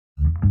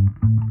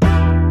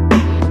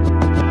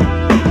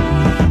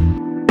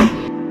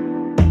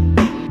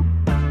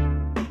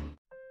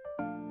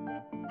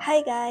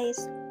Hi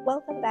guys,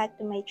 welcome back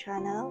to my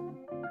channel.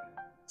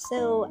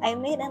 So I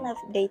made an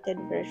updated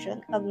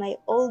version of my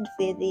old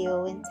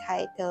video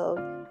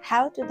entitled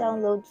How to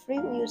Download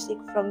Free Music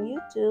from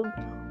YouTube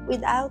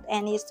Without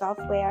Any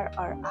Software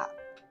or App.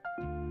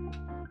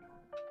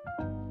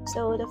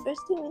 So the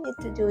first thing we need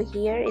to do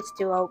here is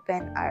to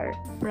open our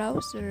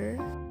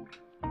browser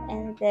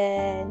and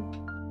then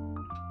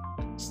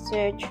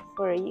search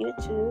for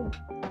YouTube.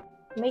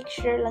 Make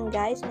sure lang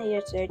guys na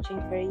you're searching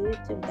for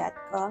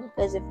youtube.com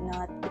because if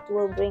not, it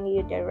will bring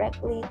you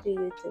directly to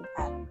YouTube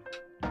app.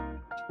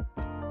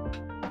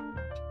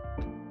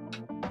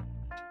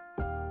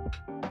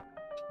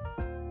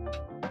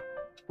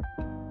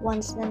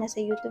 Once na nasa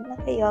YouTube na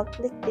kayo,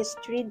 click this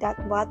three dot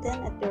button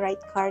at the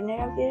right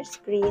corner of your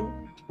screen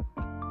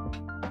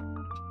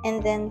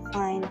and then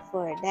find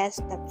for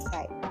desktop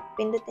site.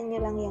 Pindutin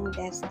nyo lang yung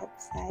desktop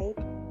site.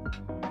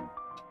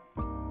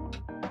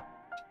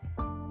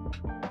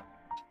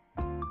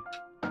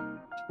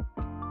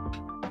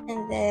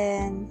 And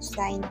then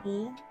sign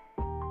in.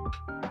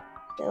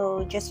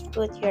 So just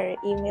put your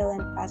email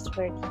and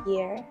password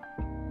here.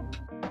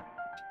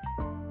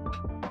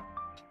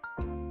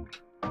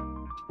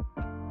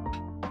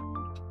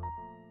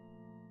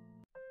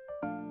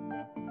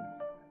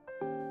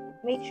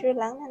 Make sure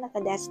lang na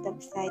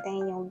naka-desktop site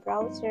ang inyong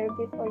browser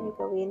before you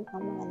gawin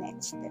ang mga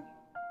next step.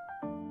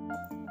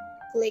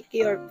 Click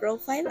your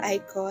profile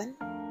icon.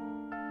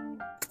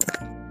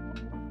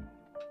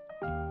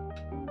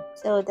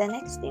 So the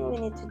next thing we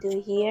need to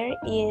do here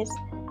is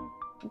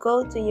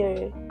go to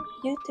your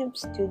YouTube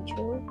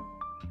studio.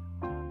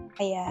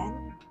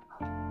 Ayan.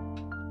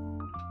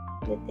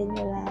 Pindutin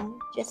nyo lang.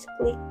 Just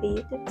click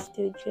the YouTube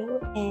studio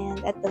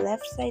and at the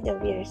left side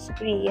of your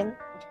screen,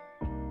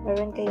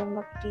 meron kayong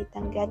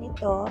makikitang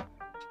ganito.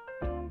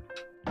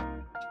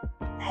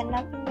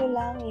 Hanapin nyo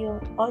lang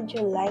yung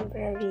audio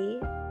library.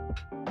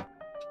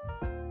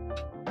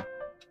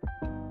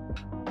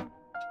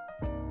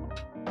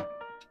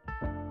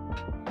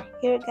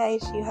 Here guys,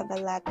 you have a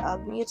lot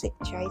of music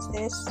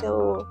choices.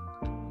 So,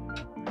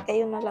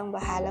 kayo na lang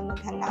bahala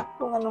maghanap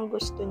kung anong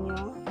gusto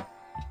nyo.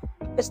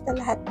 Basta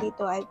lahat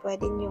dito ay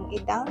pwede nyong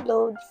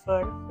i-download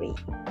for free.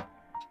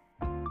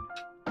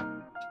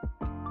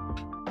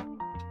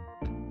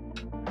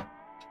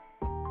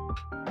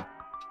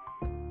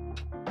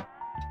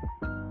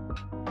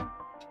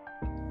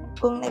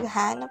 Kung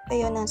naghahanap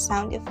kayo ng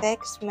sound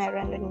effects,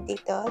 meron rin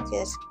dito.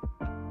 Just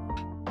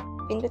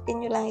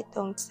pindutin nyo lang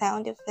itong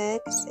sound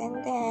effects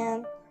and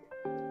then,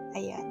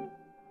 ayan.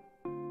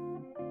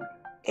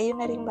 Kayo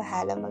na rin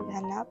bahala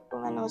maghanap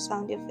kung anong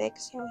sound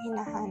effects yung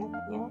hinahanap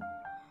nyo.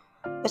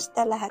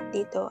 Basta lahat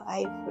dito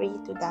ay free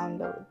to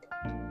download.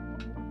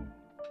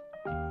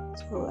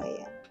 So,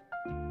 ayan.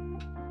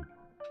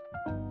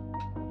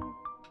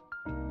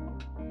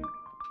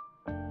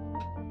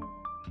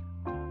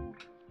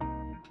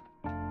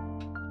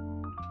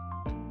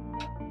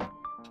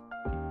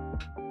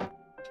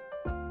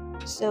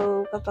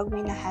 So, kapag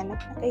may nahanap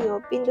na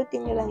kayo,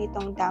 pindutin nyo lang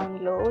itong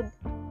download.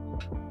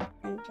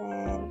 And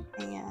then,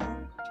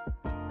 ayan.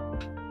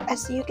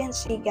 As you can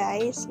see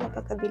guys,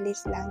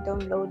 napakabilis lang,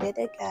 downloaded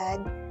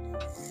agad.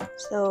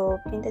 So,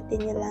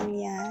 pindutin nyo lang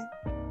yan.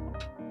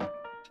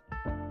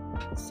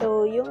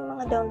 So, yung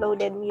mga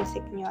downloaded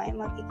music nyo ay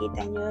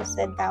makikita nyo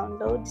sa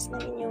downloads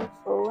ng inyong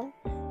phone.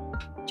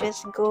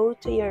 Just go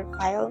to your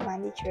file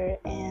manager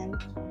and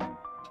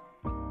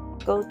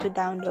go to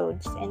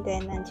downloads. And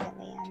then, nandyan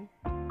na yan.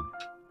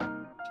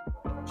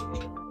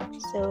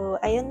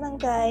 So, ayun lang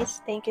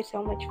guys. Thank you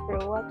so much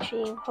for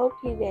watching. Hope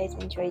you guys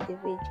enjoyed the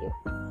video.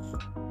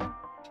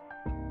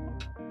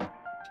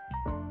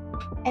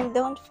 And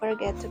don't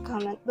forget to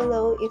comment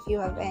below if you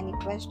have any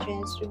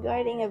questions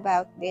regarding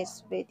about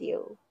this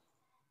video.